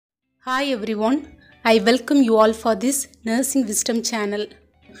Hi everyone, I welcome you all for this Nursing Wisdom channel.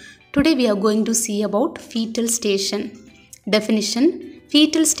 Today we are going to see about fetal station. Definition: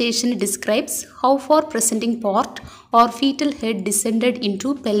 fetal station describes how far presenting part or fetal head descended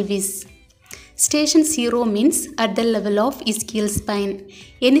into pelvis. Station 0 means at the level of ischial spine.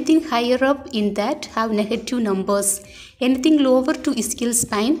 Anything higher up in that have negative numbers. Anything lower to ischial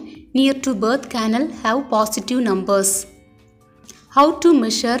spine near to birth canal have positive numbers. How to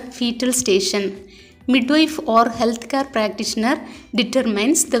measure fetal station? Midwife or healthcare practitioner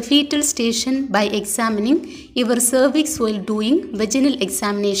determines the fetal station by examining your cervix while doing vaginal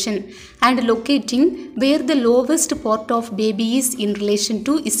examination and locating where the lowest part of baby is in relation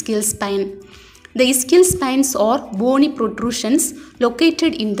to ischial spine. The ischial spines are bony protrusions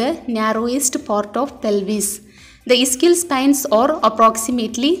located in the narrowest part of pelvis. The ischial spines are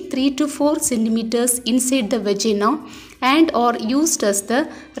approximately 3 to 4 centimeters inside the vagina and are used as the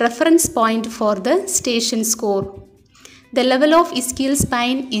reference point for the station score. The level of ischial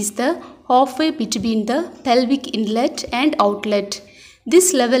spine is the halfway between the pelvic inlet and outlet.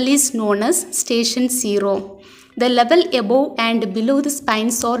 This level is known as station 0. The level above and below the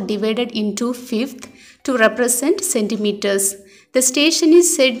spines are divided into fifth to represent centimeters. The station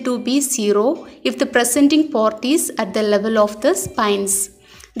is said to be 0 if the presenting part is at the level of the spines.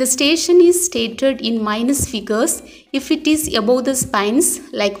 The station is stated in minus figures if it is above the spines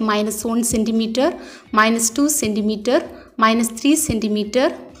like -1 cm, -2 cm, -3 cm,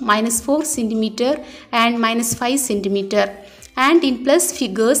 -4 cm and -5 cm, and in plus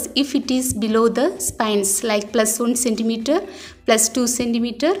figures if it is below the spines like +1 cm, +2 cm,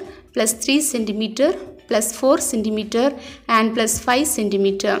 +3 cm, +4 cm and +5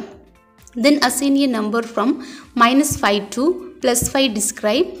 cm. Then assign a number from -5 to +5.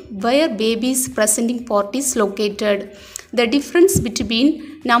 Describe where baby's presenting part is located. The difference between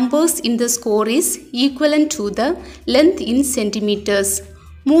numbers in the score is equivalent to the length in centimeters.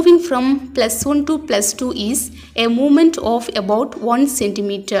 Moving from +1 to +2 is a movement of about 1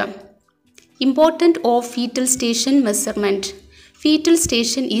 centimeter. Importance of fetal station measurement. Fetal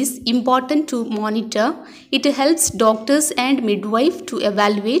station is important to monitor. It helps doctors and midwife to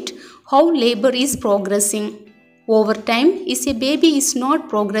evaluate how labor is progressing. Over time, if a baby is not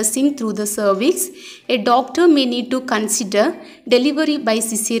progressing through the cervix, a doctor may need to consider delivery by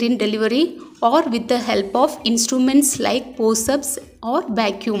cesarean delivery or with the help of instruments like forceps or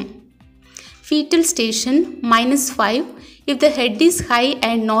vacuum. Fetal station -5. If the head is high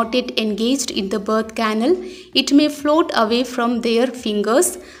and not yet engaged in the birth canal, it may float away from their fingers.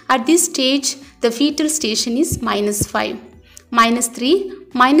 At this stage, the fetal station is -5.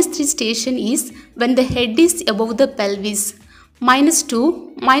 -3 station is when the head is above the pelvis.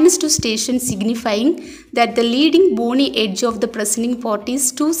 -2 station signifying that the leading bony edge of the presenting part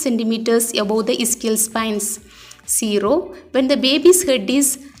is 2 centimeters above the ischial spines. 0. When the baby's head is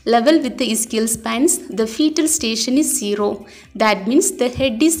level with the ischial spines, the fetal station is 0. That means the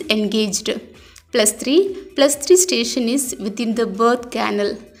head is engaged. +3 station is within the birth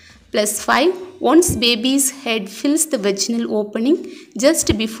canal. +5. Once baby's head fills the vaginal opening just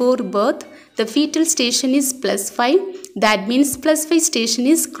before birth, the fetal station is +5. That means +5 station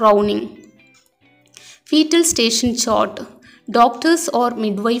is crowning. Fetal station chart. Doctors or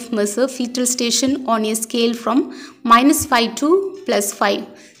midwife measure fetal station on a scale from -5 to +5.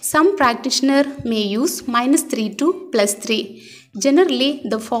 Some practitioner may use -3 to +3. Generally,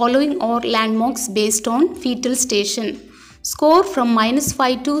 the following are landmarks based on fetal station. Score from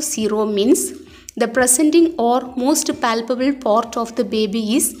 -5 to 0 means the presenting or most palpable part of the baby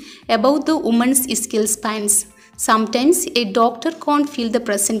is above the woman's ischial spines. Sometimes a doctor can't feel the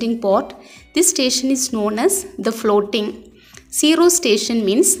presenting part. This station is known as the floating. 0 station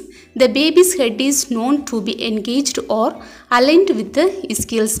means the baby's head is known to be engaged or aligned with the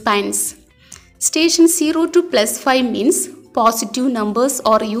ischial spines. Station 0 to +5 means positive numbers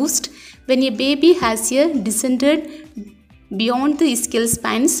are used when a baby has descended beyond the ischial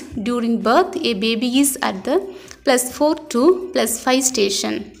spines. During birth, a baby is at the +4 to +5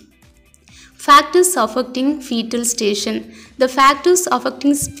 station. Factors affecting fetal station. The factors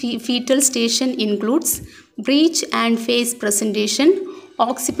affecting fetal station includes breech and face presentation,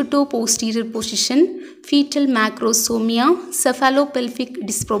 occipito-posterior position, fetal macrosomia, cephalopelvic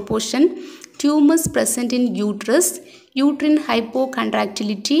disproportion, tumors present in uterus, uterine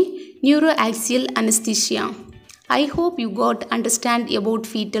hypocontractility, neuroaxial anesthesia. I hope you got understand about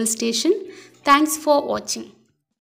fetal station. Thanks for watching.